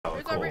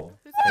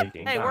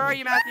Hey, where are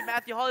you, Matthew?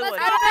 Matthew Hollywood.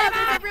 I don't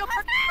know. There's a real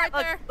person right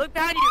there. Look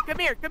behind you. Come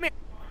here. Come here.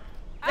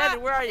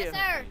 Devin, where are you? Yes,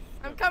 sir.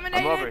 I'm coming in.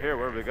 I'm over here.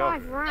 Where do we go?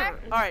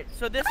 Alright,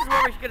 so this is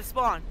where we're gonna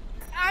spawn.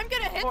 I'm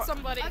gonna hit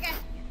somebody. Okay.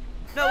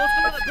 No, let's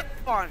go to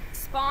the spawn.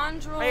 Spawn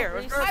drill. Right here.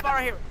 Let's go to the spawn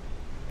right here.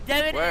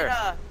 Devin Where?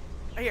 and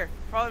right here.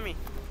 Follow me.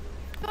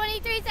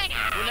 23 seconds.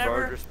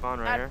 Charger spawn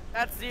right here.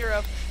 That's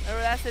 0.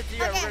 Remember, that's at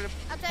 0. Okay, We're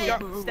I'll tell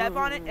gonna step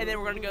on it, and then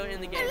we're gonna go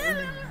in the game.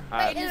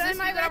 Alright. Wait, is this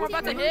my red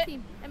about to hit?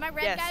 Am I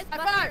red, Yes. guys?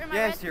 High five. Am I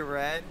Yes, red? you're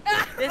red.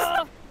 This.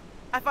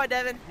 High five,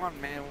 Devin. Come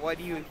on, man. What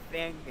are you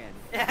thinking?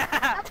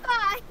 That's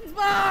fine.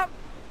 Mom.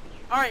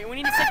 Alright, we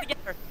need to sit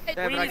together. Hey,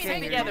 Devin, we I need to sit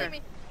can't hear together.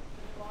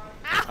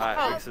 Alright,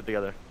 we can sit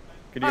together.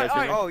 Can you guys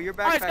hear me? Oh, you're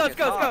back. Alright, let's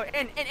go. Let's go.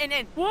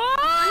 In.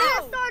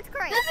 Whoa! Starts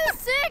great. This is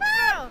sick,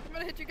 bro. I'm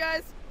gonna hit you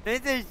guys.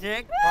 This is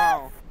sick.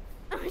 Oh.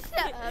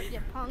 Shut up, you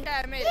punk.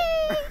 Okay, I made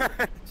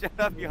it. Shut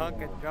up, you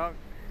hunk of junk.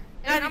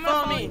 And Matthew,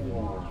 follow me.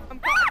 I'm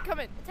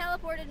coming. It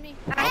teleported me.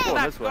 I'm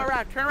going this Go way.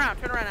 around. Turn around,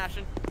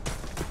 Ashton.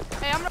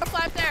 Hey, I'm gonna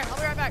fly up there. I'll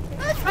be right back.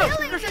 It's Oh,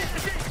 killing me.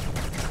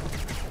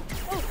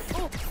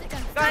 oh. Sit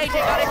down. Got AJ,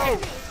 got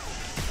AJ.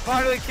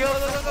 Finally killed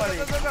somebody.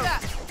 Yeah.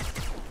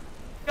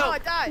 Go. Oh, I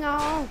died.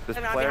 No. There's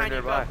I'm a out player behind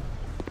you, nearby.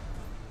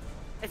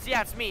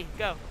 It's me.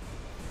 Go.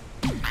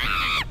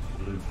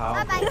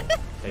 Bye-bye.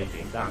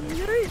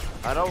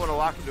 I don't want to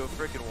walk into a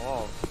freaking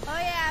wall. Oh,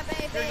 yeah,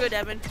 baby. You're good,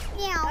 Evan.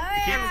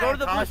 Yeah. Keep go to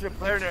the blue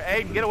player near.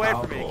 Aiden, get away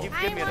from me. Keep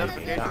I giving me a wanna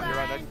notification. zip You're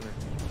right line. next to me.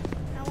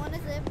 I want to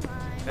zip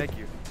line. Thank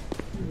you.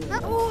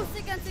 Oh,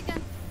 sit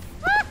gun.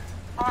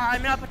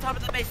 I'm up on top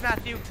of the base,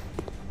 Matthew.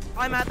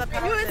 I'm at the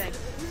power thing.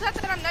 Who's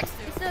that I'm next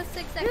to? Still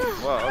 6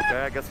 seconds. Well,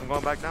 okay. I guess I'm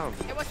going back down.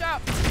 Hey, watch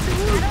out. How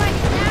do I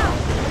get down?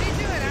 What are you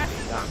doing,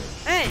 Ashton?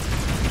 Hey.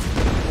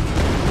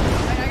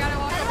 Hey, I gotta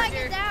walk How do over I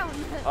here. get down?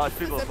 Oh, it's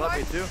people above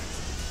me too.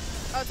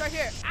 Oh, it's right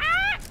here.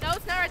 Ah! No,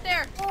 it's not right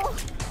there. Oh.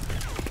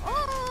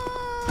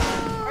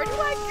 Where do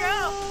I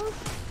go?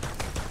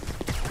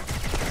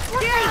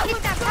 Yeah,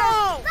 hit that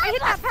power. I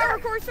hit that power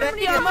core so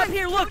many Yeah, I'm times. up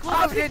here. Look.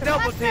 I was getting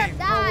double teamed.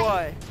 For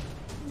what?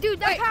 Dude,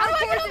 that Wait, how power do I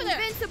core get is over there?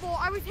 invincible.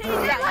 I was hitting Yeah,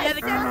 it like yeah,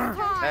 the- 7 times.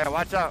 Hey,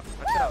 watch out.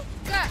 Watch out.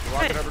 Yeah. You're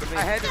walking over to me. I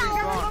had to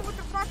respawn. With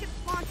the rocket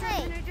launcher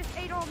and it just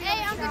ate all the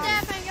Uncle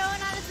Jeff, I'm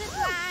going on a zip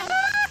line.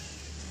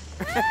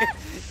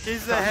 She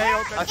said, hey,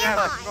 Uncle I Jeff,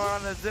 feel I'm going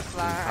on the zip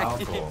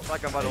line. It's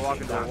like I'm about to walk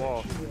into a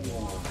wall.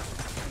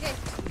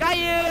 Got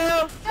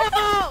you.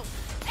 Oh!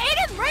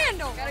 Aiden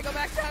Randall! Gotta go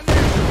back down there.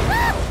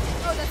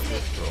 Oh, that's me.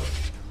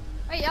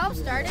 Wait, y'all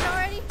started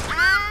already?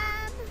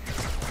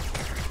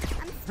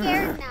 I'm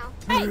scared now.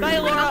 Hey, Bye,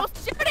 you're Laura. almost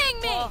shooting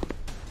me!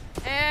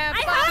 And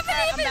I flash haven't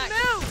back, even I'm back.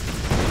 moved!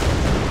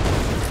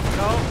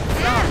 No,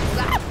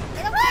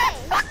 Get away!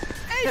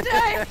 AJ!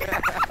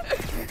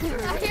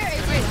 I'm here, AJ.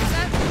 Wait, who's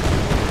that?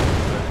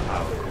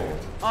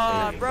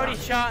 Brody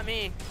shot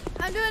me.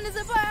 I'm doing the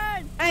zip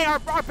line! Hey, our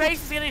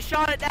base is getting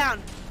shot it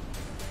down.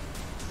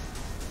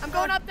 I'm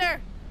going up there.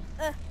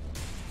 No.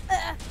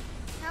 I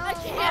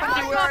Matthew,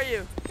 can't. where are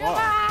you? Come on!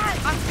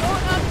 I'm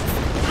going up.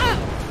 Ah!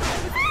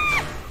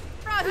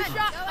 Bro, he Go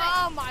shot. away.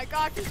 Oh my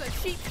gosh, this is a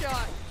cheap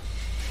shot.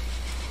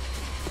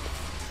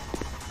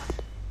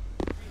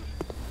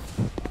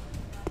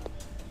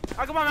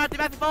 Oh, come on,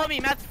 Matthew, follow me.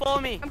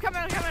 I'm coming.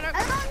 I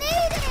don't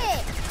need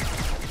it!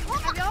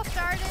 Have y'all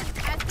started?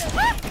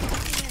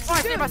 Oh,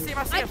 I see him.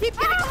 I keep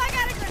getting. Oh, I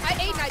got it! I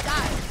ate and I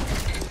died.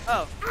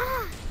 Oh.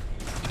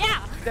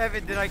 Yeah.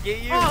 Devin, did I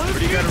get you? Oh, who's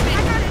Pretty good. shooting me?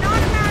 I got an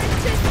automatic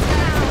pistol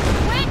now!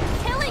 Quit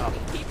killing me,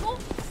 people.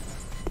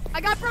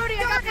 I got Brody.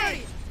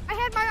 I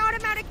had my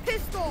automatic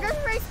pistol! Just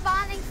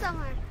respawning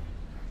somewhere.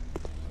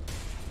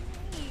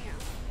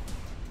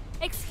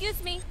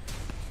 Excuse me.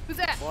 Who's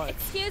that? What?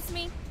 Excuse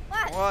me.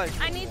 What? What?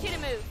 I need you to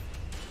move.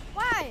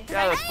 Why?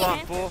 Yeah, that's fun,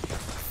 fool.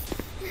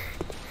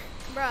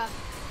 Bruh.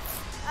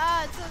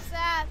 Oh, it's so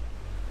sad.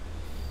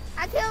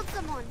 I killed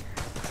someone.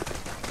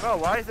 Bro,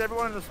 why is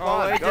everyone in the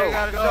spawn? AJ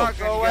got a shotgun.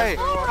 Go You away. guys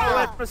Go go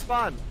away from the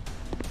spawn.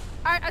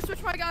 Alright, I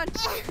switched my gun.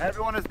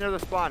 Everyone is near the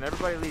spawn.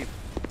 Everybody leave.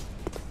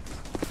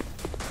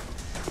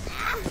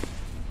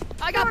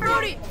 I got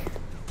Brody.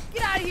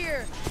 Get out of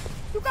here.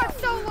 You got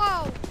so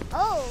low.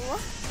 Oh.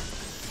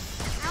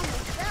 I almost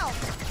fell.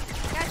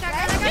 Gosh, I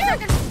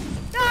got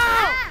No!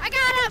 I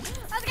got him.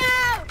 Let's go.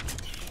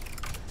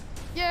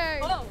 Yay.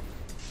 Oh.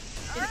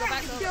 Did you go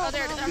back to the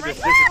there? Did He I just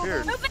right?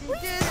 disappeared. You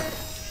did it.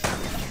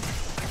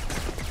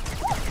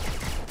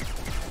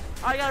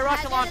 I got a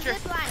rocket launcher.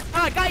 Zip line.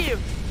 Oh, I got you.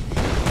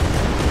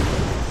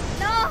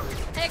 No.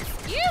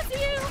 Excuse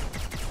you.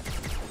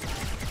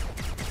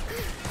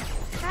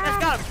 Let's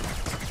got him.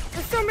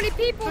 There's so many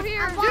people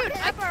here. I'm Dude,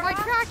 walking up a my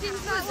rock.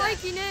 tracking's not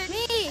liking it.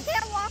 Me. I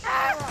can't walk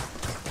over.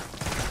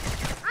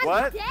 I'm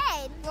What?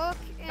 dead. Look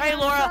in Hey, a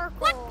Laura. circle.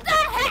 What the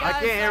heck? I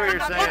can't hear what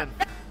you're saying.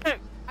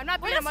 I'm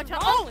not being What much is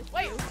help. wrong with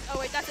Wait. Oh,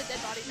 wait, that's a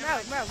dead body. Bro.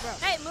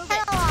 Hey, move it.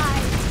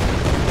 Paralyzed.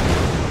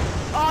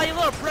 Oh, you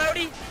little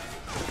Brody.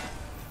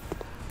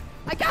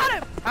 I got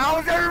him. How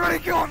is everybody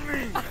killing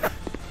me?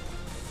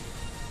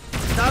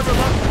 Never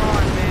look. Come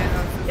on,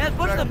 man. Get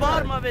put to the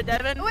bottom of it,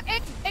 Devin. Wait,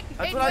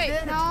 That's what I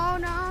did.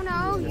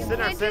 No. You Just sitting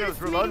there can't saying do it was this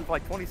to me. reloading for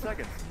like 20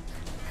 seconds.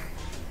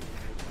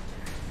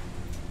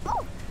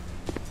 Oh.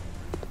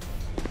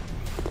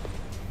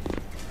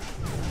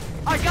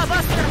 Alright, got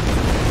Buster!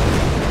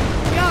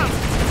 Got him!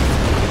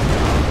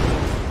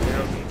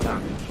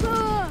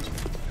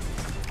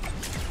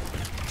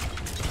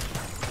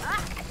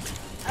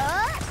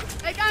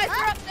 Hey guys,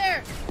 we're up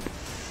there.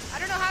 I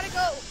don't know how to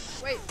go.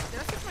 Wait, did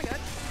I switch my gun?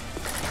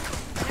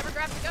 I never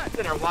grabbed the gun.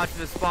 Sitting there watching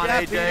this spawn,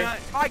 Yeah, AJ. Peanut.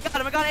 Alright,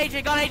 got him. I got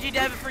AJ. Got AJ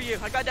Devin for you.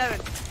 I got Devin.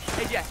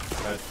 AJ.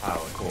 First power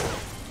core.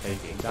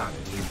 Taking damage.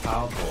 New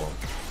power core.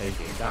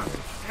 Taking damage.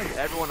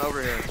 Everyone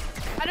over here.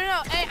 I don't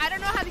know. Hey, I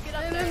don't know how to get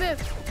up there.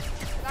 Move.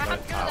 I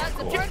have to go to that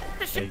Power zip core.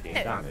 line. Taking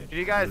damage. Can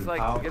you guys, New like,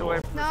 power get away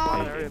core. from the No. spawn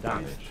Taking area,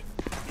 damage.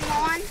 please? Come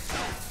on.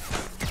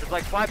 There's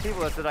like 5 people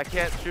that said I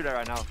can't shoot at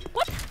right now.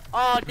 What?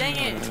 Oh, dang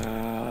it.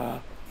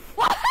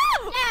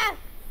 Woohoo! Yeah.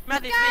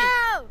 Matthew, it's me.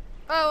 Go.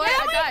 Oh, wait, Yeah,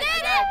 I we died.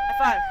 did High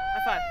five.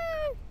 High five.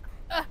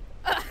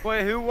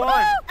 Wait, who won?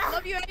 I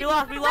love you, Eddie.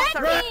 We lost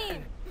our Red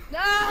team.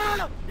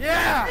 No!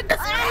 Yeah!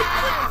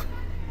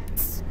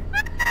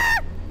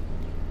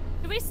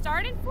 Did we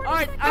start in 40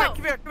 Alright, seconds? alright,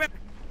 come here.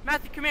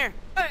 Matthew, come here.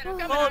 Alright, I'm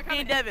coming, Follow I'm me coming.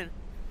 and Devin.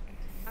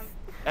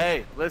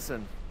 Hey,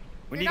 listen.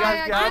 When you Good guys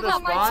night, get out of I the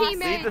got my spawn,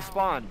 teammate. leave the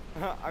spawn.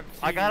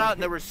 I got out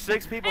and there were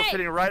 6 people Hey.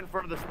 sitting right in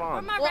front of the spawn.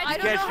 Where my Well, red I You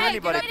don't team? can't know shoot how to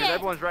anybody get because it.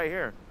 everyone's right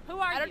here. Who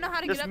are I don't you? know how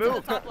to Just get up move.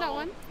 to the top That level.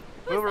 one.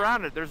 Move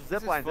around it. There's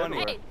zip is lines funny.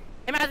 everywhere.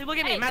 Hey, Matthew, look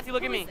at me. Hey, Matthew,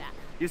 look at who me. is that?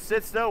 You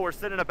sit still. We're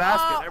sitting in a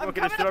basket. Everyone I'm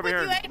can just sit coming over up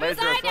here with and you,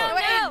 laser Who's us I up. know?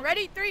 Wait, No. Aiden,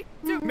 ready? 3,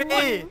 2, 1.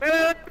 Me!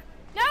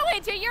 No,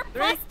 AJ, you're 3,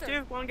 Buster.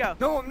 2, 1, go.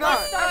 No, I'm not!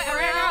 Oh, I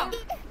ran out.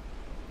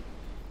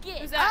 Get.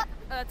 Who's that? Oh,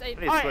 that's I Aiden. need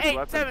to Alright, switch 8,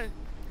 weapons. 7,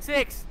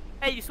 6.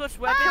 Hey, you switched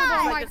weapons.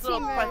 Five. Like this little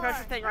My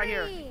pressure thing right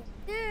here. 3,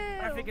 2, I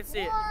don't know if you can see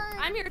it. 1.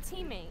 I'm your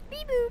teammate.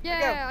 Beep boop.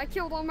 Yeah, I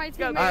killed all my go.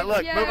 teammates. Alright,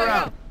 look. yeah. Move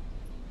around.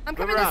 I'm Move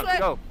coming around. this way.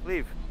 Go.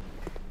 Leave.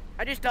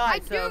 I just I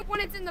died, do so. it when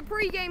it's in the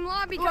pre-game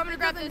lobby Ooh, I'm because gonna it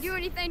grab doesn't this. do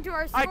anything to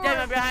our score. Alright,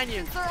 Devin, I'm behind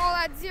you. They're all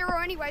at 0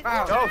 anyways.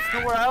 Ow. Go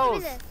somewhere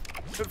else. Look at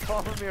this. Quit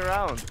following me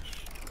around.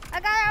 I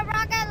got a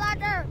rocket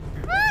launcher.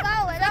 Let's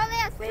go. It only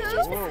has Wait, 2.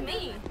 just for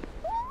me.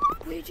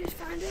 We just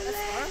found it.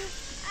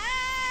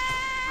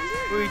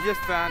 We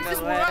just found Is a this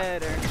war?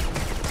 letter.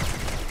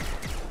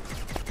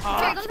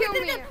 Can't kill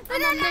me.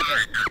 I'm a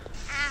midget.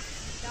 Ah,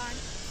 darn.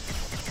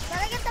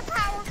 Gotta get the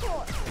power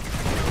core.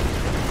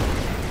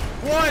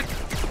 What?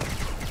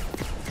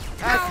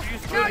 No, Ask you no,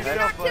 stood you're yourself,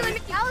 not buddy. killing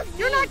me.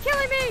 You're not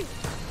killing me.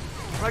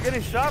 Where am I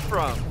getting shot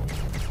from?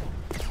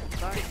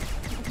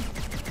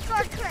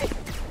 Fuck Chris.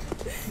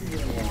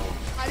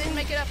 I didn't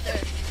make it up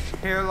there.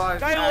 Here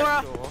lies Hey, Laura.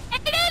 Axel.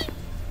 Aiden!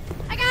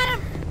 I got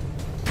him.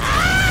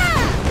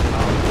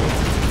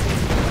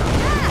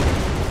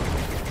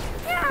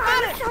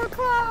 I'm so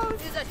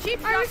close. He's a cheap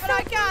I shot, was but so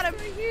I got him.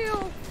 close to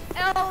you.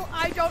 L,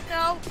 I don't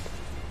know.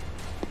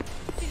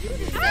 Did you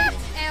just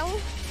say L?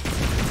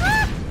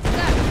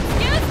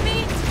 Excuse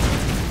me.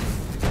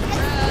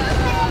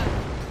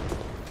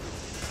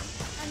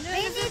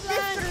 Maybe this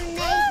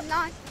grenade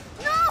not.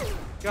 No.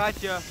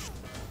 Gotcha.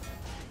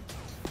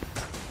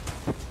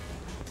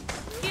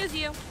 Excuse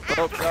you.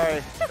 Oh,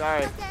 sorry.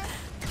 Sorry. Okay.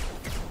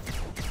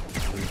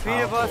 New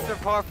Peanut power butter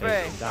core.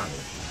 parfait. Taking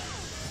damage.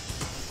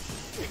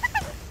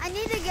 I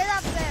need to get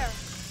up there.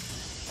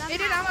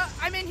 Aiden,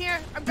 I'm in here.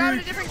 I'm grabbing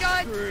a different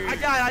gun. I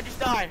died, I just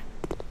died.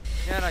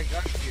 Yeah, and I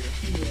got you.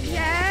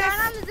 Yes.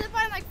 I'm on the zip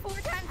line like 4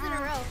 times in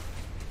a row.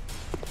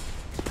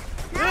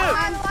 No,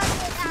 I'm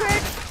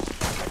switch.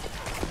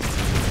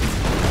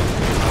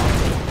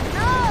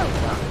 No.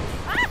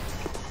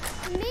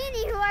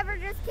 Meanie, whoever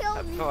just I killed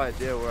have me. no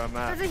idea where I'm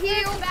at. There's a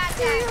heal.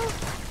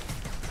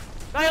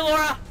 Hey,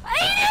 Laura.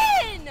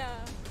 Aiden!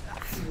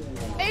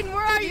 Aiden,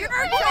 where are you? I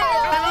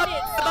love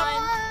it,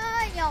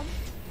 son. Yum.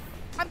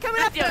 I'm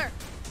coming up Matthew. there.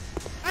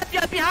 Matthew,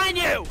 I'm behind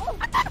you.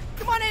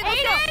 Come on in.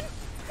 Let's Aiden! go.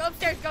 Go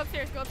upstairs. Go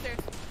upstairs. Go upstairs.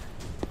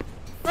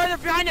 Right, they're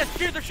behind us.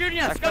 Shoot, they're shooting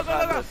us. Go, go,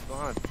 go, go.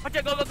 Spawn. Watch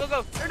out, go, go, go,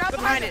 go. They're not Go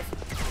behind behind us. it.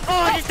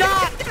 Oh, I just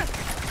died.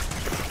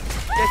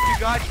 Yes, you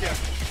gotcha.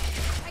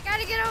 I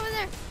gotta get over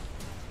there.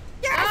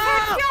 Yes,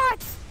 Ah!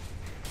 shots.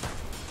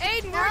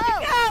 Aiden, where'd you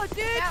go,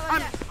 dude?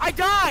 I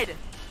died.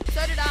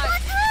 So did I.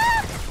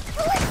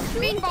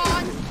 Mean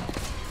Bond.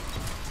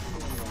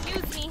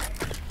 Excuse me.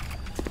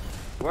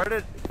 Where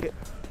did...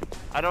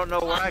 I don't know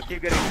where I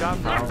keep getting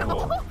shot Power from.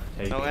 core.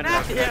 Taking No, damage.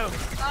 Matthew.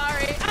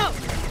 Sorry. Oh.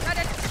 Got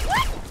it.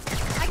 What?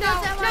 I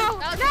got that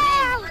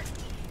one.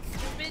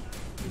 Stupid.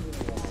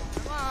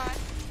 Come on.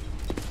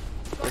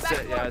 Go That's back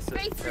it, yeah, for that's it.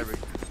 faces. There we go.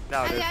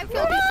 Now it is. I've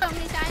killed you so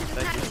many times, it's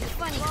not even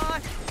funny. Come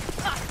on.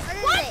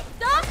 What is it?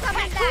 Stop!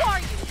 Coming Who back. are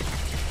you?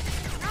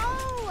 No,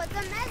 it's a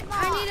med ball.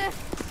 I need a.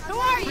 Who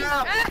are you?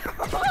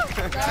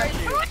 Sorry.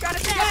 Got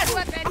a bad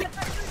weapon.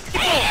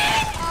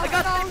 I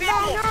got no, 3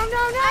 people. no.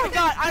 I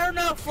got, I don't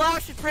know,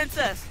 Flash and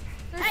Princess.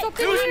 There's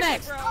something Who's here.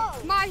 next?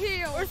 My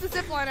heel. Where's the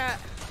zip line at?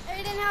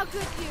 Aiden, how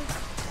could you?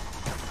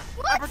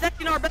 I'm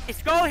protecting our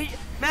base. Go,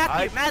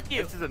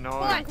 Matthew. This is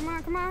annoying.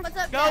 Come on. What's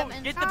up, Go,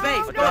 Devin? get the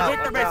base. Oh, Go, no.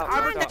 hit the base. No.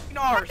 I'm protecting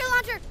ours. Rocket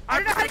launcher. I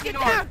I'm don't know how to get protecting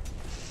ours. down.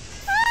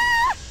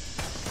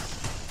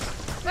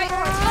 Wait, oh,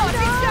 a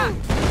big shot.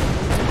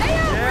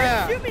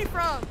 Yeah. Where'd you shoot me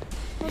from?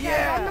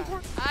 Yeah.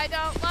 I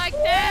don't like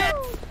this.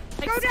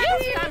 Go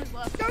down here.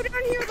 Go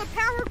down here. The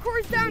power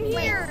core's down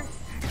here.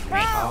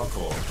 Power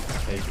core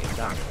taking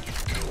damage.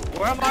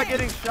 Where am I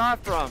getting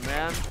shot from,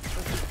 man?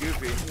 This is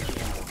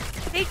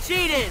goofy. He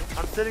cheated.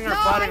 I'm sitting here No,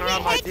 fighting I around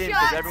need my team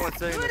because headshots. everyone's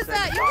sitting in What the is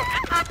same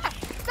that? spot.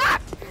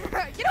 Stop!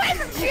 Get away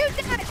from me! Shoot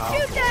that.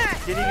 Shoot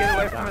that. Can you get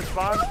away from his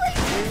spawn?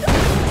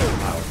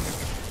 Power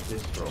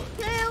destroyed.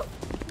 2,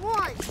 1.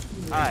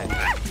 Alright.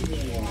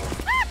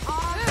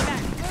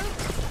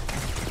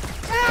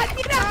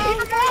 Get out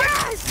here,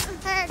 yes!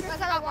 Hey, I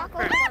got Mark. I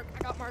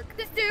got Mark.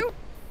 This dude.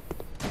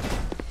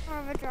 More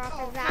of a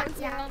drop is that.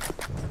 Yeah.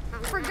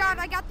 Forgot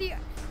I got the.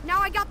 Now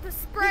I got the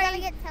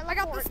spray. I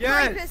got the spray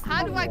Yes. pistol.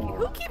 How do I?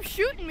 Who keeps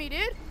shooting me,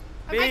 dude?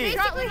 I Me.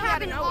 basically have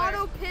out of an nowhere.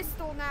 auto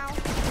pistol now.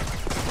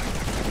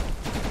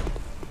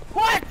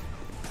 What?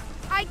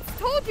 I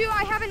told you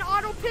I have an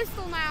auto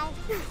pistol now.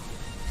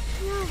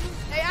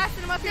 Hey,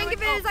 Ashton, I'm up here. Think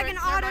of it as like an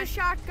auto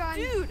shotgun.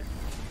 Dude.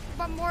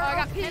 But more Oh, I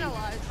got OP.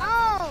 penalized.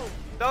 Oh,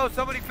 No,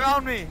 somebody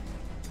found me.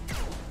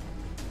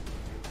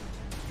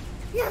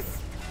 yes.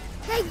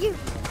 Thank you.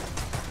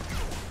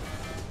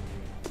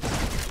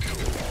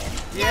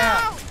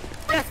 Yeah. No.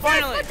 Yes,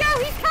 finally. Look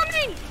out, he's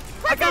coming.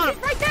 I got him.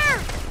 He's right there.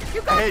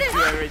 You I got hate this.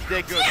 you a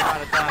ridiculous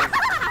amount of time.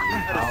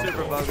 That Power is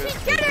super core bogus.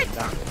 Get it. taking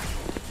damage.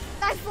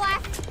 Nice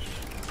flash.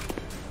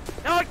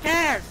 No one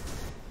cares.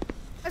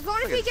 As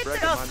long as he gets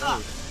Break it. my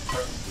nose.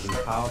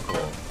 Blue power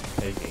core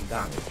taking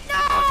damage. No! I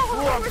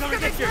I'm was gonna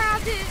gonna get you.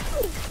 grab it.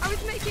 I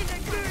was making a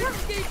good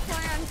escape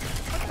plan.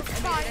 But the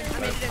fire.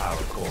 Red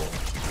power core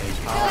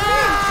taking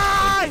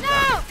Ah!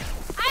 damage.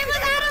 I was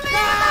out of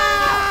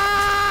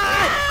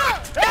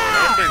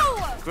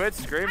ammo! No! Quit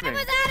screaming.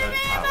 Red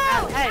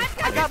power Hey,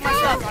 I got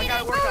myself. I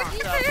gotta work on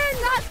stuff.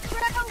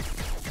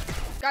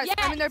 Guys, Yeah.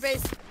 I'm in their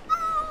base.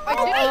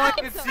 All I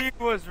could see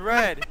was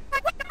red.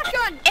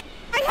 Shotgun!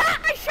 I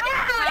had my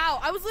shotgun! How?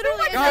 I was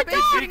literally in God, their base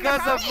it's shooting their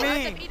because of house.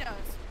 me. They beat us.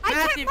 I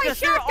Matthew, took my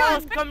because you're all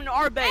shotgun! coming to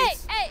our Hey,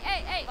 base.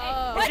 hey.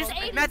 Oh. What's Just-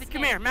 Aiden's Matthew,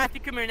 come name? here.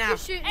 Matthew, come here now.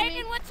 Who's shooting me?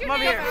 Aiden, what's your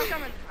Come over name?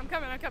 here. I'm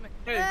coming.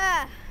 Dude,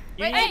 Ugh.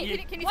 you Wait, need- hey, you-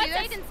 can you What's see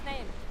this? Aiden's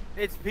name?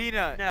 It's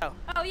Peanut. No,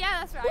 Oh yeah,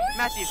 that's right.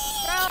 Matthew.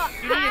 Bro,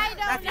 You need I to-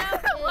 don't Matthew.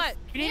 know. What?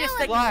 You need to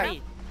stick Black. with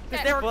me.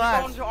 Because they were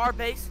Black. going to our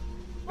base.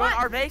 What? Going to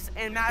our base,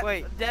 and Matt,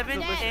 Wait, Devin,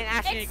 so and listen.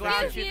 Ashley need to go out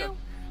and Excuse shoot them. you.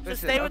 So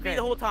Listen, stay with me okay.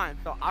 the whole time.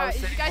 So I was Alright,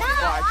 sitting you guys No, should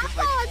before I I'll took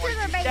go like into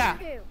their base Yeah.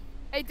 too.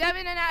 Hey,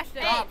 Devin and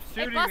Ashton. Stop Hey,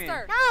 shooting me.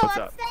 Buster. No, What's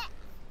I'm up? set.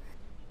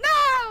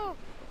 No!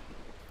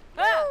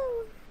 Ah.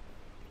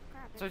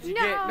 So you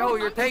No. get no,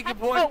 you're taking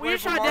points Oh, we away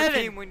just from shot our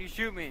Devin. team when you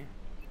shoot me.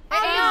 Hey,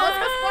 Aiden, let's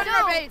go spawn in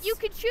our No, base. you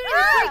can shoot in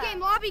the pre-game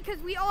lobby because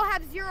we all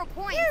have 0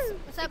 points.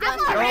 What's up, It doesn't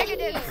Buster? do Nope.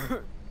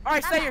 negative. All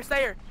right, stay here, stay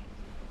here.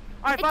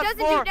 All right, It five, doesn't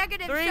four, do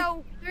negative, three,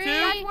 so two,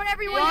 that's what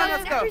everyone one, does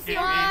let's go. every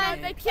single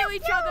time. They kill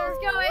each other.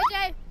 Let's go,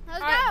 AJ.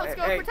 Let's Alright, go. let's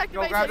go Hey, protect the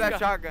go base. grab Let's that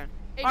go. shotgun.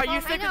 Hey, All right, follow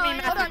you me. stick with I me, know,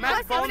 Matthew. Hold on,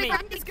 Matthew, follow me.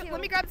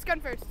 let me grab this gun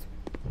first.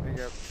 There you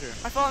go, too.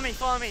 All right, follow me,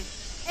 follow me.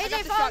 I got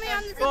AJ, the follow me shotgun.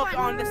 on the zip Go up line.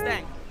 on this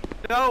thing.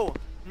 No,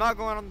 I'm not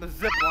going on the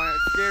zip line.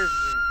 It scares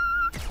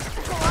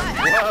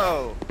me.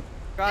 Whoa.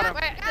 Got him.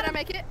 Wait, did I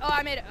make it? Oh,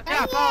 I made it. Okay.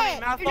 Yeah, follow me,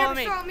 Matt, You follow never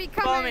me. saw me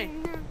Follow me.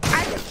 coming.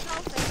 I just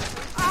felt it.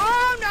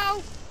 Oh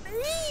no!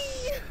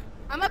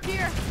 I'm up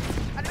here.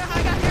 I don't know how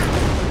I got here.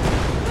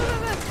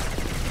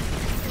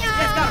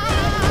 Yes, got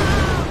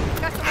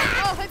him. Got someone.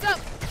 Oh, heads up.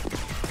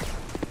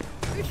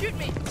 Who's shooting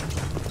me?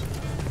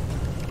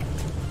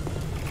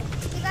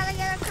 You gotta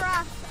get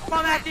across. Come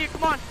on, Matthew,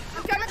 come on.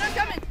 I'm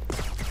coming.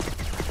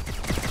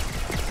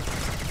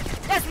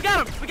 Yes, we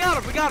got him, we got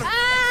him, we got him.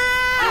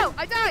 Oh,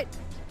 I died.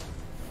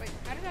 Wait,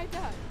 how did I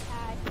die?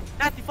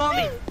 Matthew, follow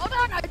me. Hold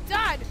on, I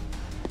died.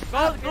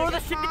 Go to the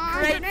shipping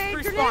crate, Grenade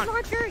respawn.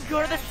 launcher.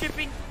 Go to the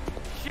shipping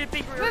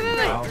crate,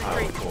 Power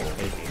crate. core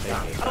taking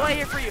damage. I'll wait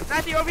here for you.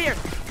 Matthew, over here.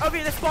 Over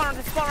here, this spawn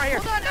right here.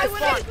 Hold on, I This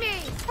went spawn. in.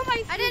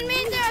 me. I didn't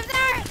mean to. I'm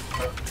sorry.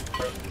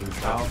 Blue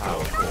power core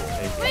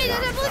taking Wait, there's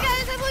a damage. blue guy.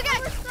 There's a blue guy.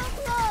 We're so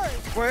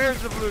close. Where's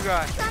the blue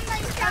guy?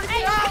 Somebody's coming.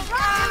 Hey,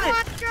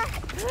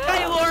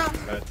 Hey, Laura.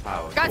 Red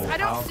power Guys, core I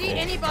don't power see core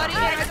anybody.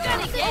 damage. I'm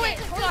gonna get Oh, wait,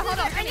 it. hold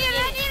on. I need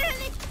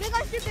it. Big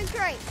old shipping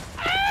crate.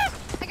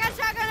 I got a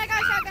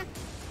shotgun.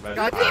 Red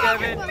Got you, power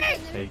Devin. core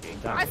taking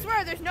I damage.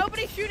 swear, there's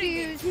nobody shooting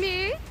me. Excuse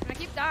me. And I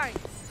keep dying.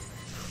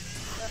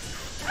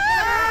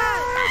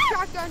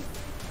 Shotgun.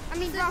 I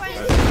mean, rocket.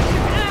 Red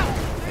power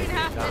 3.5 taking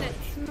minutes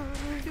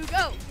damage. to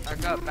go.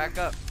 Back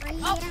up.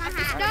 No,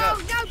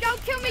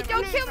 don't kill me.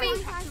 Don't kill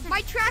me.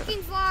 My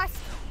tracking's lost.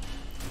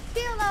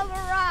 Kill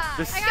override.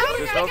 Just I got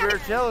it. over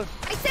here chilling.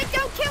 I said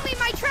don't kill me.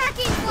 My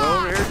tracking's Over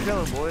lost. here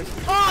chilling, boys.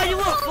 Oh, you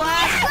little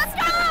flash. Let's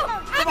go.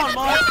 Come on,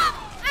 Mark.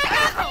 I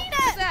got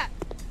What's that?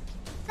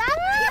 Stop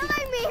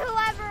killing me,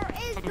 whoever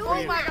is Coming doing for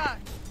you. Oh my god.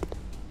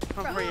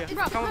 Come for you.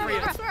 Bro, Come for you.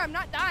 I swear, I'm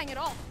not dying at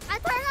all. I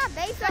turned on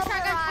base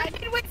override.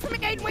 Aiden, wait for me.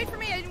 Aiden,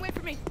 wait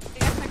for me.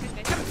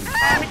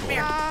 Come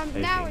here.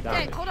 Now it's Taking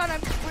Okay, hold on.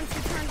 I'm once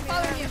you turn me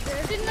following you.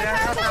 around. Didn't Yeah,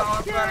 I no,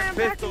 I'm Yeah, got I'm a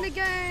back in pistol. the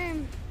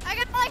game. I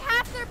got like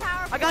half their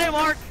power. I got you,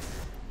 Mark.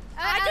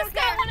 I just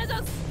got one of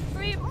those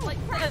free like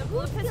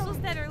blue pistols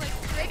that are like.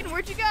 Aiden,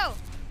 where'd you go?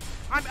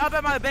 I'm up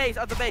at my base,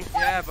 at the base.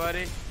 Yeah,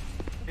 buddy.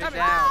 Get Coming.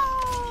 down.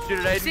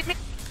 Shoot it, See Aiden. me?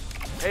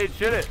 Aiden,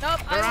 shoot it. Nope,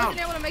 Turn I around.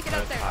 wasn't able to make it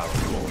up there. Power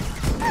core.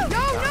 No,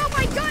 no,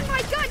 my gun,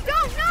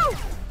 don't, no!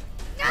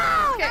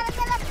 No! Okay. Gotta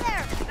get up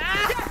there!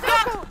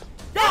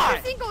 Die!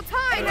 Every single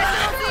time, that's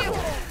not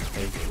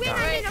Taking we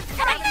damage. are in a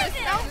Grabbing fight!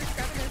 this,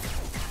 grabbing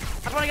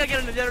this. I want to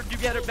go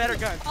get a better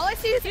gun. All I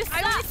see is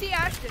I only see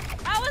Ashton.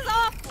 That was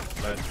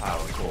awful. Red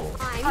power core.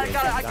 I Taking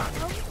got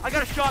damage. I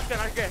got a shotgun.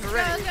 Okay, Let's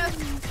ready. go, let's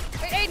go.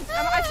 Wait, Aiden,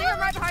 I think I'm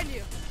right behind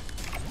you.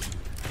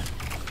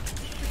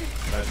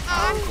 Red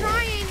power I'm core.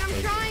 trying.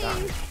 Taking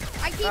damage.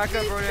 I keep Back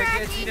up, Brody, I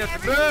can't see tracking nothing.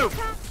 every Move!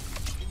 single time.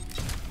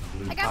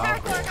 Blue I got power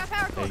core, I got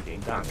power core. Taking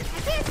damage. I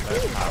can't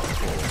Red see. power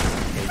core.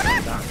 Taking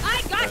damage.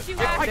 I got you,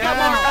 Red I Ashton. got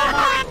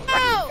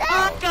Mark.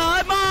 I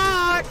got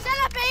Mark. Shut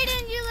up,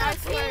 Aiden, you I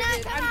little swear, peanut.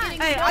 dude, Come I'm on.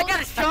 getting Hey, I got a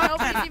close.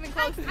 Nobody's shotgun. even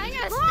close to me. I'm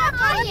gonna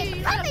step on you,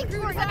 you Nothing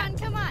little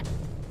crouton. Come on.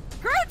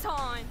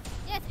 Crouton?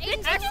 Yes,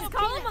 Aiden, did you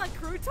call him a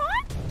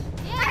crouton?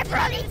 Yeah,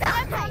 Brody,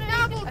 step on it.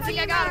 I think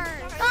I got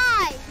him.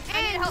 Five.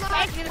 I need a health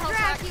pack, I need a health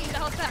pack, I need a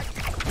health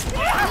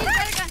pack.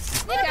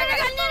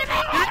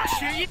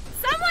 Shit.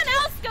 Someone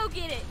else go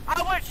get it.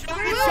 I want shotgun.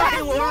 Blue has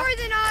Shotgun more war.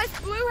 than us.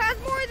 Blue has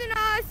more than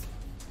us.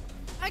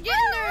 I'm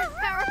getting their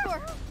power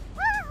core.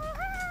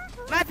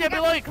 Matthew,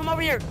 below you. Come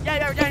over here. Yeah,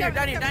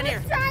 down here.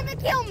 He's trying to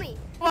kill me.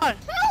 Come on.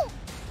 Who?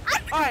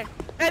 All right.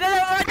 Hey, no,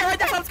 right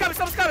there.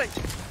 Someone's coming.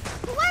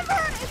 Whoever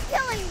is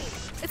killing me.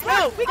 It's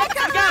No, fine. we got him.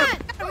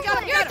 We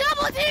got him. You're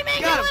double teaming,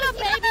 you Got him. little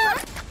baby.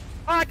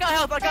 Oh, I got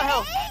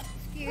help.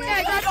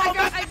 Yeah,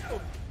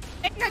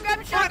 I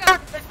grabbed a shotgun.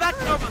 It's back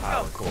to normal. Let's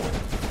Power go. core. Look,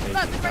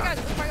 Taking look my gun,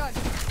 damage. look my gun.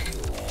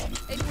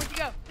 Aiden, where'd you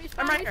go?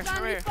 I'm right here.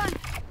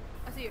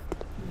 I see you.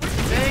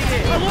 Dang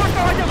it. Oh,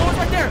 Laura's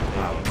right there.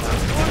 Power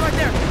damage. Laura's right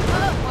there.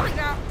 Oh,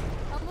 now.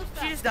 Almost She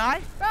fell. just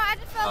died? Bro, I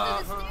just fell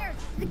through the stairs.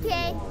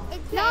 Okay.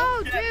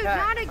 No, dude,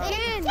 not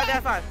again. Okay,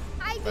 that's fine.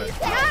 Red Not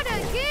power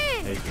core.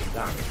 again. Taking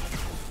damage.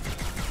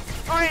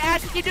 All right,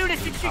 Ashley, keep doing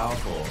this. Keep Power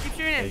core.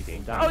 shooting it.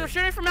 Taking Oh, they're damage.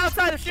 shooting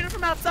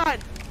from outside.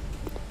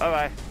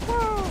 Bye-bye.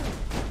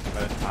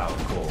 Red power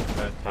core.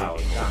 Red power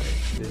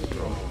damage.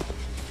 Destroyed.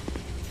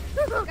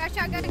 Got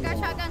shotgun.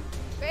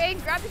 Wait,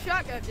 Aiden, grab the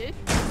shotgun, dude.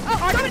 Oh,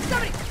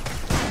 somebody.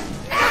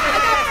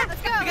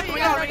 Let's go. We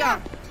got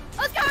him.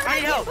 Let's go, I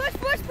need help.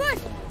 push.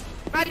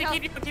 Matthew,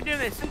 keep doing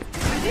this.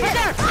 Right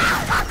there.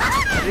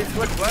 I need to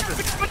switch weapons.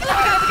 We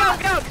got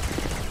him.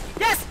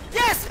 Yes.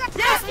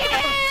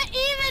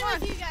 Even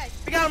with you guys.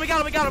 We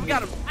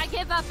got him. I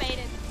give up,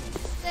 Aiden.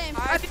 Same.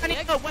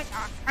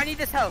 I need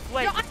this health.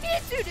 Wait. No, I need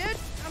it too, dude.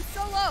 I'm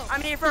so low.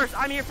 I'm here first.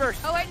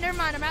 Oh, wait, never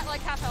mind. I'm at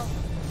like half health.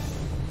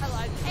 I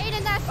lied.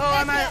 Aiden, that's Oh,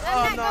 I'm that's at- it. oh,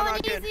 I'm no, not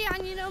not going good. easy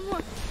on you no more.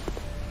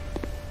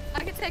 I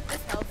can take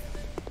this health.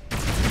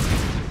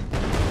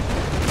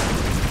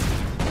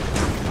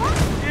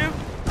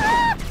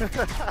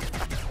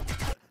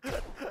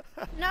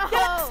 No.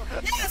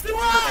 Yes, we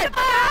won.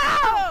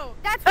 Oh!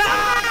 That's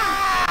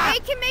fine. They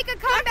can make a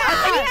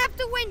comeback. We have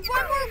to win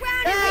one more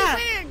round and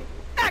we win.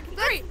 Back in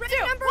 3,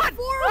 2, Number 1.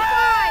 4 or 5.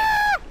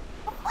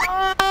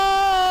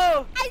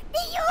 Oh! I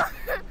beat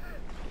you.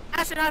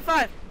 Ashton, high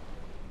five.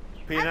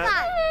 Peanut.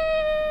 High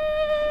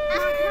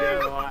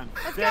Get in line.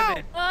 Let's go.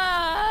 Devin.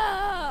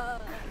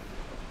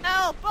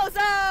 No,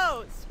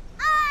 bozos!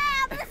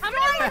 How many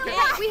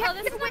five. we We have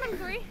have this to is win. number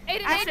 3.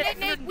 Aiden, Ashton,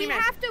 Aiden, Aiden, We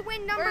have to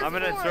win number I'm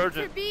 4 an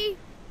insurgent. to be.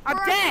 I'm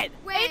for us to dead.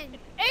 Win.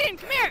 Aiden,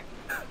 come here.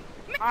 All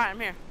right, I'm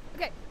here.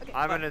 Okay.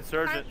 I'm an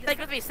insurgent. Stick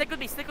with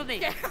me.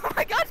 Okay. Oh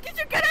my gosh, get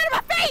your gun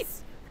out of my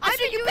face! I'll I've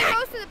shoot been you doing back!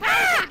 most of the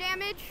power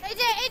damage.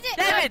 AJ.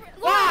 David,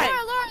 Laura,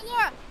 why?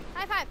 Laura.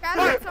 High five. Got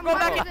Alright, some go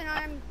back weapons and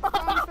I'm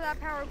going for that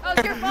power. Oh,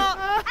 it's your fault.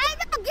 I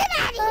know, get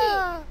out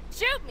of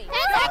Shoot me. 10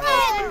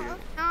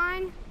 seconds.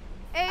 9,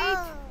 8,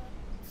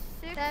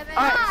 6, 7.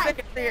 All right, 5, stick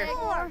it here.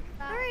 4,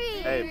 3.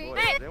 Hey, boys,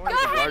 Hey, they go want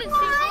to ahead guard and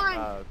shoot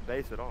my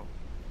base at all.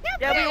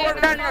 Yeah, we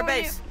were down in our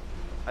base.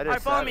 I All just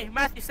right, follow said me. it.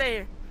 Matthew, stay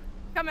here.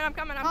 I'm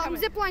coming.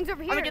 Zip lines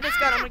over I'm here.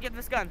 gonna get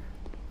this gun.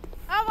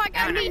 Oh my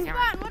god, Down he's here.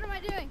 fun. What am I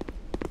doing?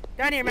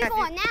 Down here, We're Matthew.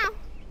 going now.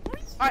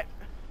 All right,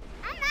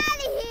 I'm out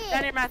of down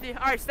here. here, Matthew.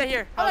 All right, stay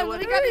here. Hold on, Hollywood. let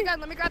me grab the gun.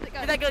 Let me grab the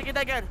gun. Get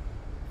that gun.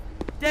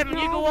 Devin,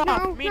 you No, go off.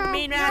 no, Me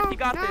and Matthew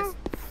got no. this.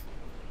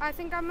 I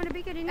think I'm gonna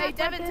be getting Hey, that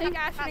Devin, weapon. take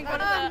Ashton and go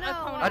to Oh, the no.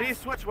 opponent. How do you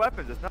switch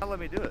weapons? It's not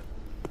letting me do it.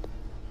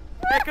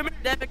 Hey, come here,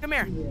 Devin. Come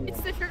here.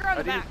 It's the trigger on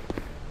the How do you- back.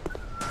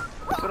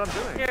 That's what I'm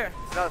doing. Here.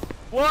 It's not,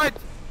 What?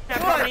 I'm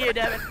coming to you,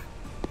 Devin.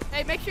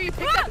 Hey, make sure you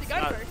pick up the gun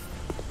Stop. first.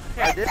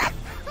 I did. I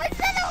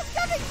said I was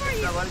coming for It's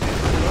you. not letting me do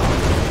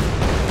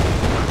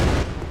it.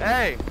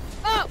 Hey,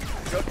 Oh!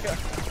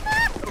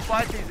 go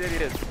fight these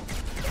idiots.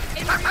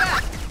 Hey, where you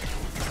at?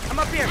 I'm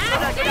up here.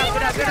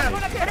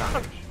 Get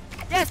up.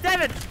 Yes,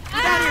 Devin.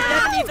 Get down here.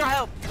 Devin needs our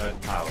help.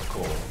 Red power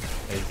core.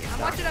 Taking I'm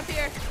watching up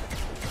here.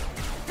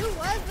 Who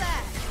was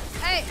that?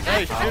 Hey,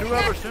 Hey, Ashton, shoot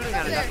whoever's Ashton, shooting over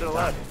at it there. after the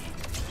left.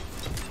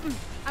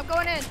 I'm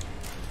going in.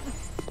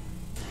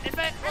 If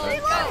I,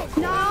 Power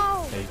core.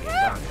 No. Taking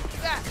damage.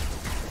 yeah.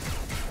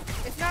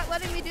 It's not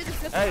letting me do the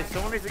zip Hey, line.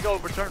 someone needs to go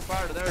return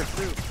fire to theirs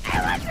too.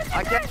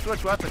 I can't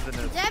switch weapons in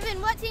this.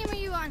 Devin, what team are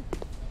you on?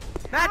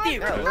 Matthew!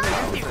 Yeah, let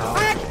me use you.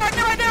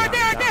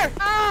 Right there!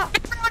 Ah!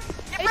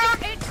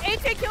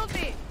 AJ killed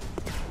me.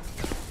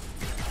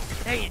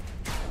 Dang it.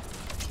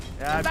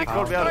 Yeah, it'd be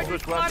cool to be able to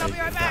switch Come on, I'll weapons. be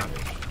right back.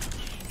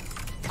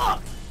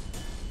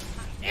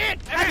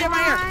 Matthew,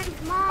 right here!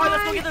 Come Alright,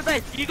 let's go on. get their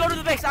base. You go to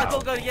the base,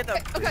 I'll go to get them.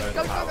 Okay,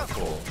 go, go, Power go.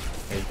 core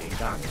taking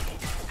damage.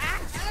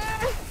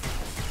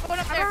 Going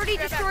up I've there. already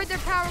Right back. destroyed their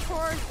power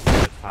core.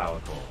 Power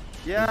core.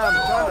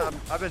 Yeah,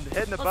 I've been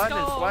hitting the Let's button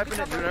and go. swiping Get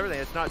it and doing covered. everything.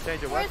 It's not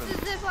changing Where's weapons.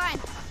 the zip line?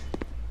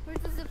 Where's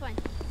the zip line?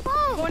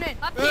 Going in.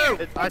 Up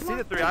here. I see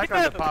the 3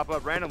 icons that pop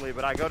up randomly,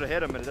 but I go to hit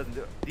them and it doesn't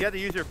do it. Do you have to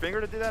use your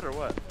finger to do that or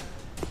what?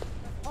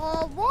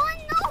 Oh, one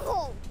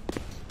no.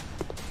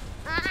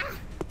 Ah.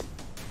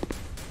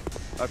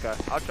 Okay,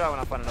 I'll try when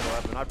I find another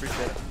weapon. I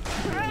appreciate it.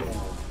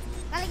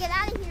 Gotta get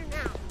out of here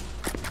now.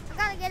 I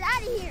gotta get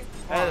out of here.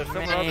 Hey, there's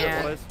someone else there,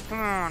 Man. boys. Come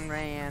on,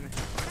 man.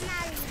 I'm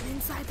out of here.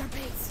 Inside their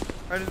base.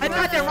 I'm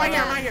right there,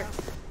 right here.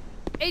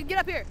 Aiden, get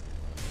up here.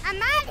 I'm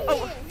out of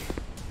Oh. here.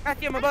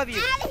 Matthew, I'm above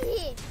you. Out of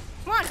here.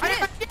 Come on, get it.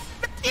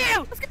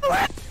 Matthew! Let's go!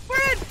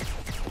 We're in!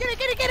 Get it,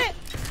 get it, get it.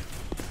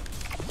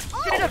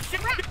 Oh, Get it up, shit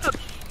it up!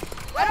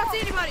 I don't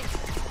see anybody.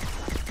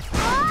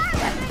 oh, I'm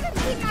gonna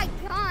keep my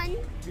gun.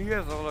 You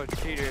guys are little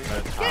cheaters. Get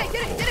it,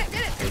 get it, get it,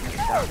 get it. Taking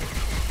damage.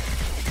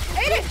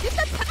 Aiden, get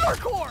the power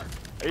core.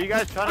 Are you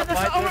guys trying to Oh,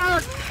 fight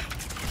this?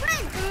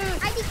 Friend,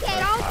 IDK.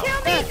 Don't kill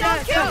me, Yes, don't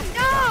yes, kill yes. me.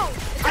 No.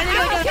 I need to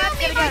Don't get kill it,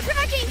 me, get my it.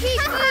 tracking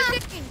keeps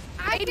losing.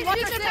 I Aiden, can watch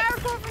keep your the six. power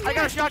core from I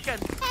got a shotgun.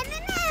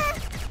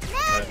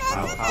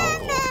 Power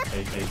core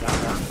taking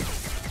damage.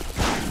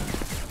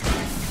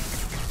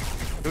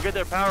 Go get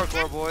their power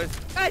core, boys.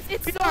 Guys,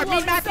 it's We so are. low,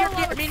 Me, Matthew, it's so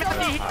low, here. Me, it's so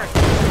Matthew, low. here.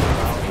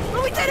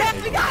 Oh, we did it!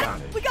 We got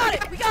it! We got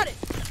it! We got it!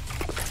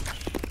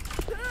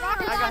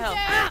 Rocket I got help.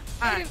 launcher.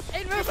 Alright.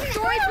 Aiden,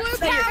 destroy blue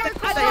Stay here, power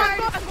stay core. here.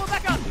 Go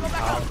back up, go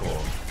back Power up.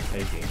 core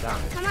taking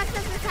damage. How much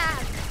does this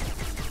have?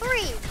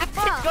 3.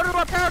 Go to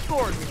our power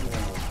cord.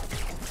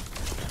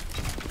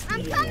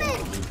 I'm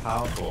coming. Blue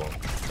power core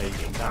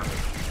taking damage.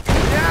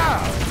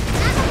 Yeah!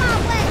 Out of my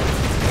way.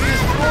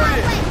 Out of my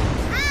way.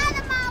 Out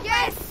of my way.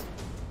 Yes!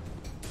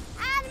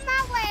 Out of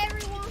my way,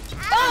 everyone.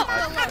 Oh,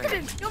 Out of my way.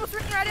 Accident! You almost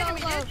ran right into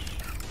me, dude. Out of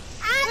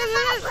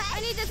my way. I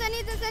need this. I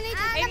need this. I need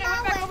this. Aiden, I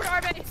went back over to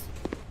our base.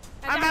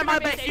 I'm at my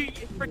base. You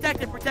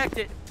protect it, protect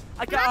it.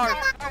 I got Out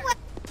ours. of my way.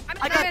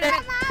 I got Wait, that.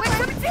 wait,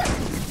 somebody's here.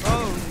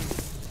 Oh,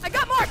 I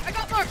got Mark. I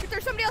got Mark.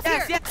 There's somebody else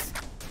Yes, here. yes.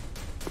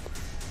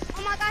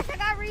 Oh my gosh, I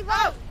got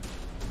reload.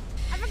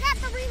 I forgot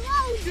to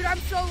reload. Dude, I'm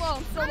so low.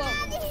 I'm so I'm low.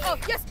 outta here. Oh,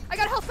 yes. I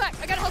got a health pack.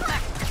 I got a health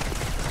pack.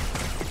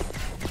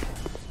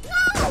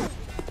 No.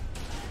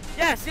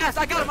 Yes, yes,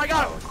 I got him, I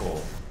got Power him.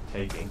 core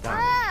taking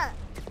damage.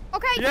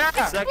 Okay. Yeah.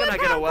 The second I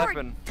get a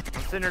weapon,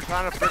 I'm sitting here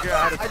trying to figure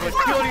out how to switch.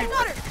 I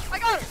got her. I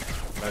got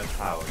her. Red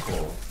power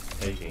core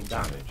taking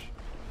damage.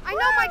 I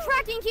know my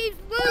tracking keeps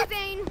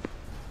losing.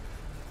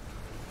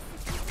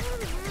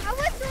 I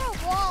went through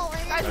a wall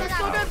and Guys, then we're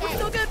still I good. We're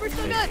still good. We're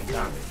still good. Taking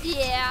damage.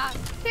 Yeah.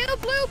 Two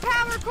blue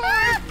power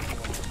cores.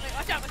 Wait,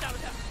 watch out. Watch out.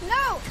 Watch out.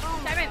 No.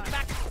 Dive in.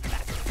 Back.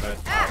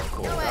 Red power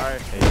core Sorry.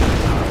 taking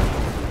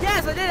damage.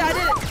 Yes, I did it, I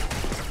did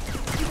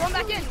it. You going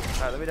back in?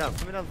 Alright, let me down.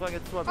 Put me down so I can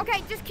get this weapon.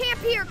 Okay, just camp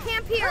here.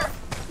 Camp here.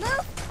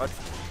 Move. What?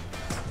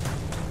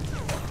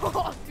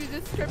 Oh, dude,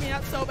 this is tripping me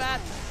out so bad.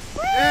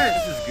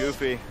 This is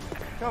goofy.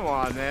 Come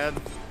on, man.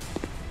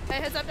 Hey,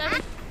 heads up,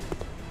 Devin.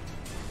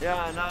 Yeah,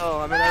 I know.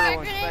 I'm in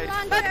everyone's face.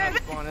 I'm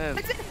just going in.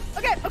 That's it.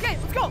 Okay, okay,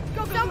 let's go.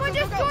 Go, go, Someone go,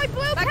 go, go, go. destroyed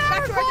blue Back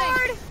power to our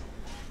cord. thing.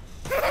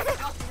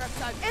 Oh, we're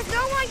outside. Is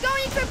no one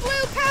going for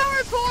blue power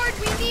cord?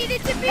 We need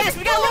it to be. Yes,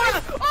 we got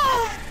Laura.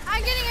 Oh,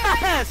 I'm getting it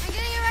right now. Yes. I'm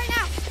getting it right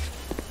now.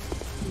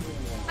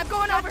 I'm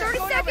going over. 30 I'm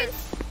going seconds.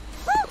 Over.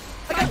 Woo.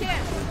 Like I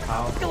can.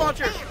 Power Rocket core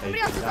launcher.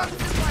 Somebody else taking is on damage.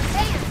 this one.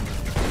 Damn.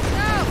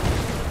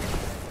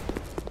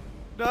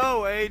 No.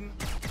 no, Aiden.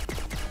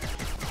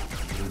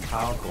 Blue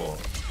power core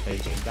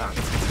taking damage.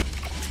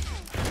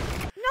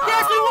 No.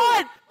 Yes, we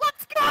won.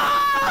 Let's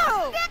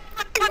go!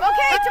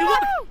 Okay,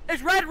 tomorrow.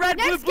 It's red, red,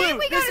 blue, Next game blue.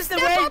 we This gotta is the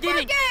step way up of our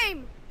getting.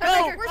 game.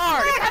 Go We're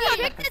hard.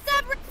 slacking. Pick this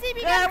up, Rixie.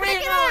 We Yeah, gotta we pick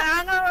it go. up.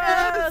 I'm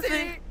gonna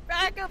see.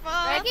 Back up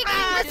on. Break it down.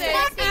 ashes,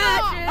 Slacking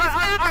off.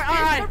 ashes. All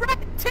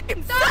right.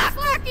 Team Stop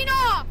slacking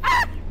off.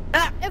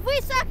 Ah. If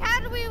we suck, how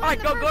do we win All right,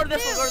 the go first to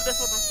this two? one. Go to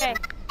this one.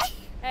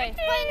 Hey,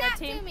 Explain red that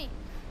team. to me.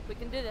 We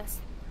can do this.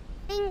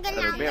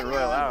 They're being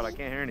real loud. I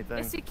can't hear anything.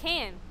 Yes, you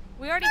can.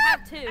 We already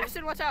have two.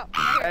 Ashton, watch out.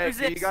 Hey, Who's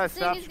can you this? guys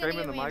Sing stop is gonna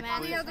screaming in the get me mic,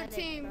 mad. please? The other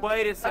team.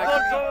 Wait a Go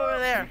second. over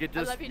there. You could I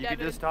just, love you, you could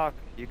Devin. just talk.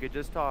 You could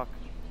just talk.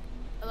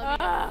 I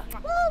love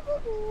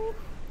you.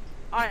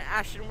 All right,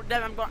 Ashton.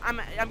 Devin,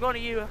 I'm going to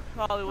you,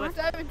 Hollywood.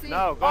 17.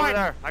 No, go All over right.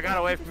 there. I got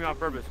away from you on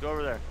purpose. Go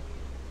over there.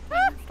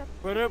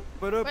 Put up,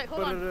 Wait,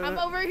 hold on. I'm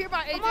over here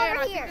by AJ, over and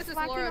I here. think this is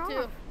Slacking Laura, off. too.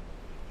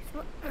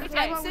 This is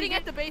Okay, what we sitting do-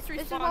 at the base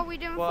This is what we respawn.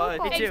 do in What?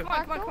 football. Me too. Hey, come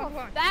on, come on, come on, come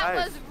on. That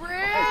Guys. was Hey,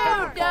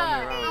 rude.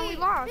 Oh, we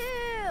lost.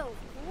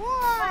 2,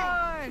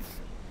 1.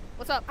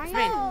 What's up? I It's know.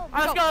 me. All right,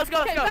 let's go. Let's go.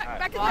 Let's Okay, go.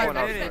 back to Alright, the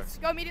fine, base. I'll Let's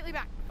go immediately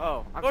back.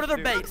 Oh, I'm Go to their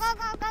confused. base. Go,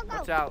 go, go, go.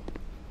 Watch out.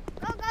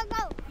 Go, go,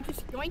 go. You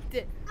just yoinked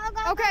it. Go,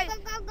 Okay.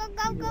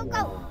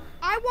 Go.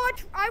 I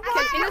watch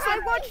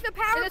the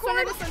power this one,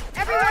 cord. this one.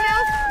 Everyone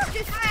else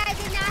just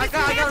I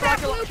got a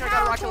rocket launcher. I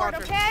got a rocket cord,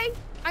 launcher. okay?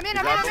 I'm in, You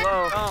I'm got in,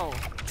 below. No.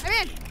 I'm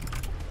in.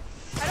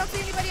 I don't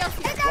see anybody else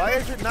here. Why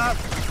is it not?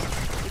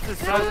 This is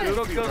so Go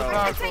goofy, kill the bro.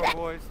 power cord,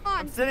 boys.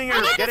 I'm sitting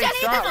here getting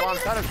shot while I'm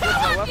trying to switch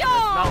my weapon. It's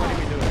not letting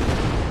me do it.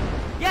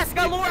 Yes,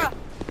 got Laura.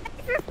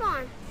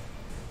 Respawn.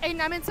 Aiden,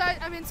 I'm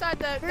inside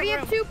the We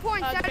have room. 2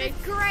 points. The That is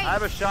base. great. I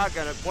have a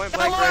shotgun at point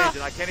blank range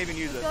and I can't even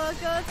use it.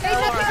 Aiden,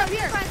 up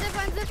here.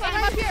 Aiden,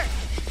 I'm up here.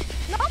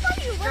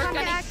 Nobody was You're going to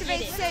gonna activate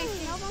get it.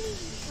 safety. Nobody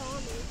saw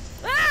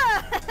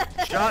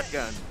me.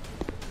 Shotgun.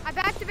 I've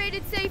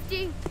activated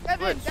safety.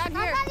 Evan, Switch. down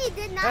here. Nobody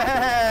did not.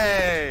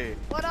 Hey!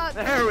 What up?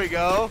 There we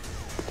go.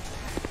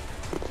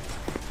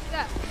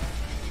 Yeah.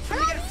 I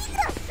don't need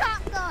a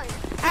shotgun.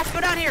 Ash,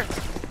 go down here.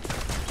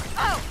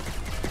 Oh!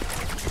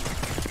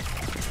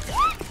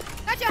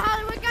 Gotcha,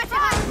 Hollywood. Gotcha, Oh,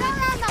 Hollywood. fell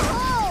down the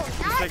hole.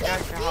 Now I Take can't that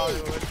to see.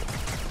 Hollywood.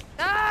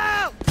 No!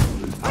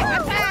 I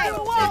passed through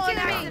a wall It's and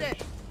an accident.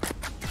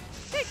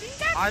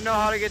 I know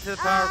how to get to the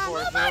power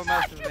cord. So don't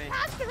mess with me.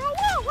 Passed through a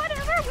wall.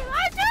 Whatever will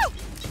I do?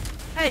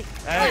 Hey,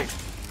 Hey!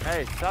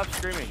 Hey, stop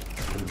screaming.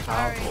 Blue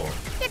power core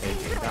taking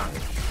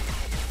damage.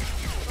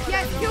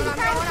 Yes, kill the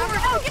power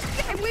cord.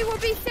 And we will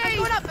be I'm safe.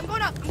 going up, I'm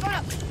going up, I'm going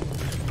up.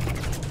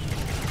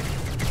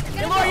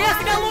 get Laura. Yes,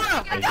 I got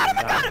Laura. I got him!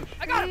 I got him!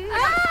 I got him.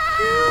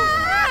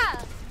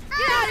 Ah!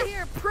 Get out of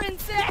here,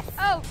 princess.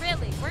 Oh,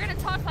 really? We're gonna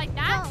talk like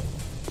that?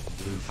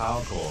 Blue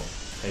power core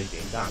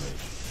taking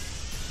damage.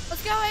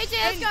 Let's go, AJ.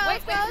 Let's go.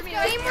 wait for me.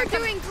 Team, we're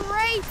doing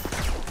great.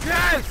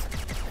 Yes!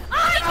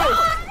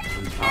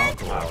 Blue power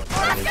core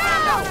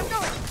I'm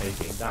going.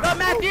 taking Go, damage.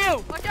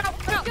 Matthew. Watch out.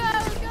 Let's go,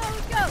 let's go,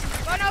 let's go.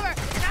 Going over.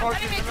 Mark,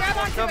 Let me there's grab another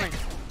one onto coming. it.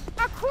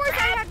 Of course, I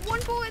had 1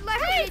 bullet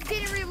left and it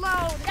didn't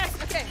reload. Yes,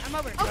 okay, I'm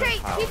over. Okay,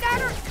 Power he's at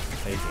her. core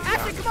taking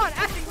Ashton, damage. come on,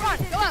 Ashton, come on.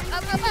 Go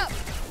up.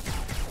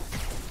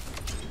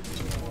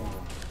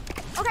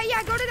 Okay,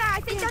 yeah, go to that.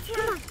 I think that's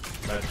one.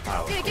 Red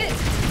power Get it, core. get it.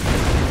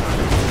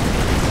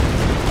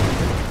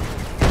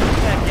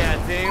 Heck yeah,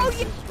 team. Oh,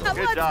 yeah,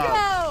 Good let's job.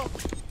 go.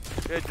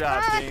 Good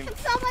job, I team. took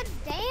so much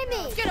damage.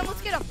 Let's get him,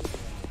 let's get him.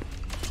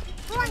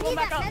 Oh, I need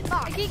back that up. med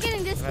box. I keep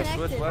getting Can I switch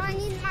disconnected. Oh, I weapons?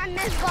 need my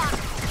med box.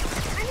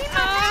 I need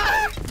my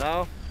meds.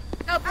 No?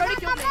 No, I Brody got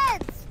killed my me.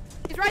 meds.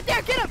 He's right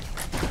there, get him.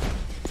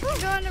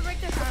 Going to break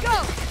this Let's go.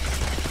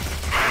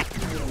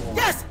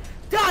 Yes.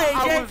 Die, I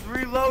AJ. was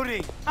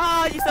reloading.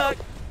 Ah, you suck.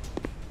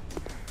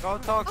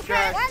 Don't talk Okay,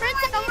 trash. Princess,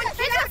 let's go,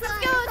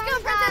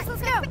 Princess,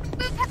 let's go.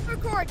 Pepper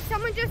cord,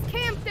 someone just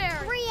camped there.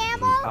 Free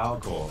Blue ammo. power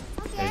core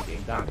Okay.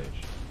 taking damage.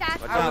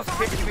 That's Watch what I'm out.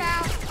 talking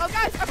about. Oh,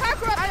 guys, our power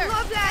cord up I there.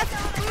 love that.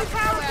 Blue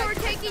power cord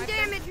taking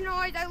damage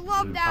noise. I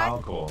love Blue that.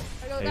 power core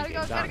Gotta taking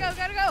go. damage.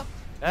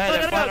 Hey, Go,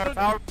 they're go, playing go. our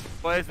power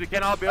plays. We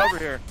can't all be over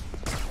here.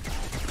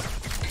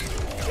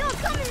 No,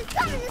 it's coming, it's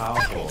coming, Blue it's power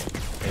coming. core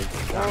taking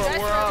Whoa, damage.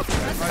 we're up.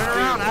 Turn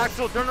around,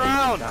 Axel. Turn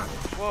around. Damage.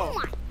 Whoa. Come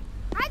on.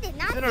 I did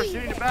not Sinner, see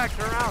shooting you. it back.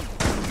 Turn around.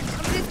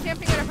 Somebody's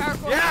camping at our power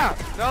cord. Yeah.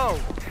 No.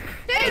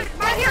 Dude,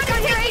 my ears are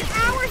taking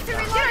hours to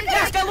reload.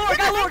 Yes, got Laura.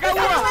 Got Laura. Got I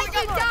Laura. let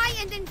you die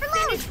and then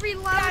finish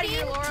Get out of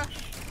here, reloading. Laura.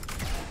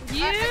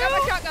 You? I got my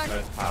shotgun.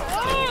 Red power Oh,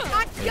 core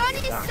My gun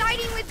taking is damage.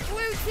 siding with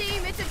blue team.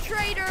 It's a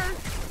traitor.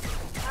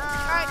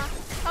 Alright.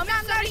 Tell me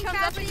Not somebody loading comes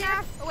fast up in here.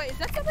 enough. Oh, wait, is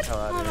that somebody? Oh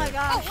my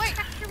gosh. Oh, wait.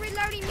 You're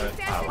reloading me Red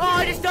faster. power Oh,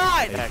 I just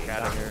died. taking Heck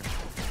out of damage. here.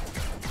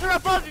 They're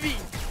above me.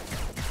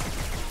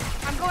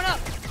 I'm going up.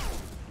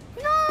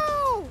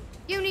 No!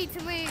 You need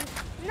to leave.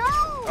 No.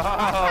 Oh.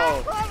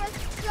 My core was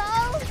so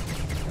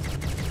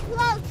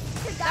close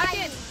to Back in.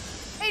 dying.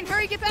 Aiden,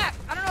 hurry, get back.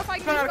 I don't know if I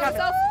can Come do on, it come on.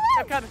 myself.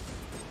 I'm coming.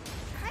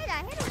 Hit him.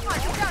 Come on,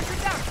 get down, get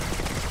down.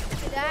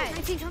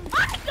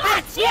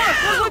 God,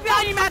 yeah. Look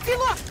behind you, Matthew.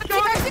 Look.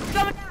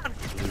 Coming down.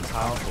 Blue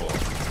power core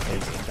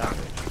taking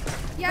damage.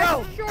 Yes, Bro.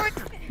 short.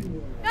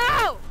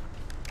 No!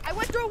 I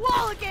went through a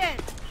wall again.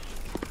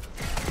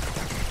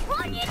 Blue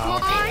power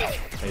core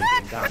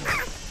taking damage.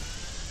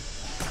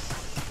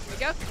 Here we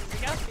go,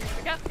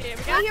 here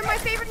we go. I hear my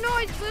favorite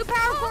noise. Blue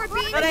power cord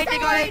being Go, AJ.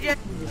 Go, AJ.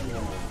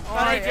 Go,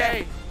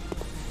 AJ.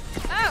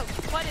 Oh,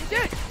 what is it?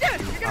 Dude, you're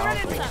Blue gonna power run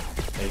into core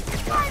something.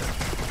 taking damage.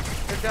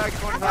 There's like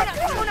Going 25. up,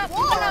 going up, Whoa.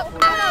 going up,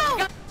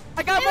 going up. I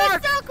got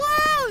Mark. so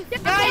close.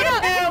 Got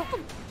you.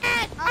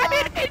 I'm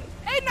in,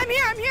 Aiden,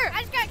 I'm here.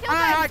 I just got killed All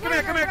by a right, come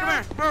here.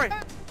 Hurry.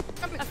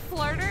 A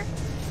flirter?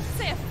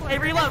 Say a Hey,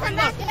 flirter. reload. Come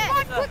on,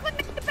 quickly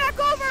make it back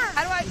over.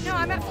 How do I? No,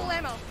 I'm at full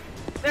ammo.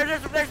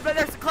 There's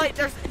Clay.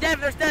 There's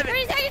Devin. 3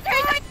 seconds.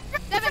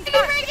 Devin, Bring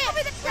come on. it.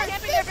 We're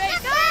camping their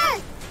base.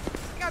 Yes.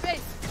 Take our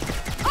base.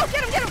 Oh,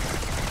 get him.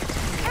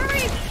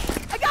 Hurry.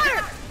 I got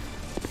her.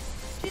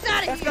 She's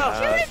out of Let's here. go.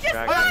 She was just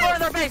Back Go in. to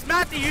their base.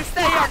 Matthew, you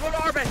stay here. Go to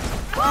our base.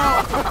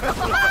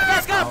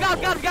 Yes, got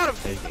him.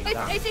 Taking Hey,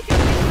 damage. AC, can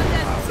we get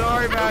that?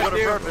 Sorry, What man. a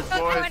Dude. purpose,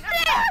 boys.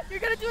 You're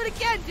gonna do it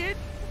again, dude.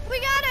 We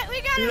got it.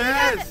 We got it.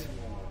 Yes.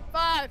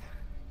 5,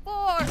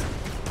 4,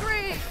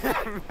 3,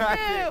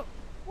 2,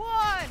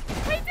 1.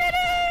 We did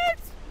it!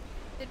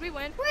 Did we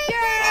win?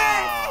 Yes.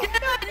 Ah.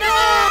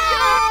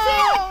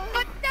 No.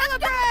 Let's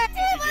celebrate. GG.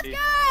 Let's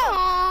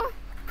go.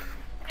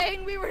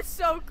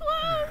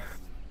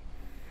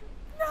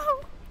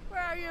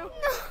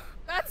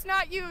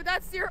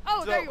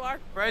 far.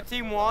 Red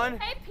team won.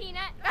 Hey,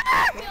 Peanut.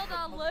 Feel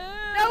the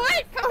lose. No,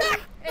 wait, come back.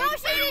 Go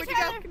shoot Where'd each you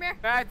go? other. Come here.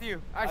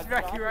 Matthew, I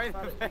smacked you right in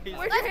the face.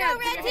 Where's Let's your go, hand?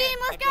 red team.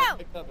 Let's go.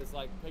 Picked up is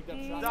like picked up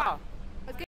shot. Stop.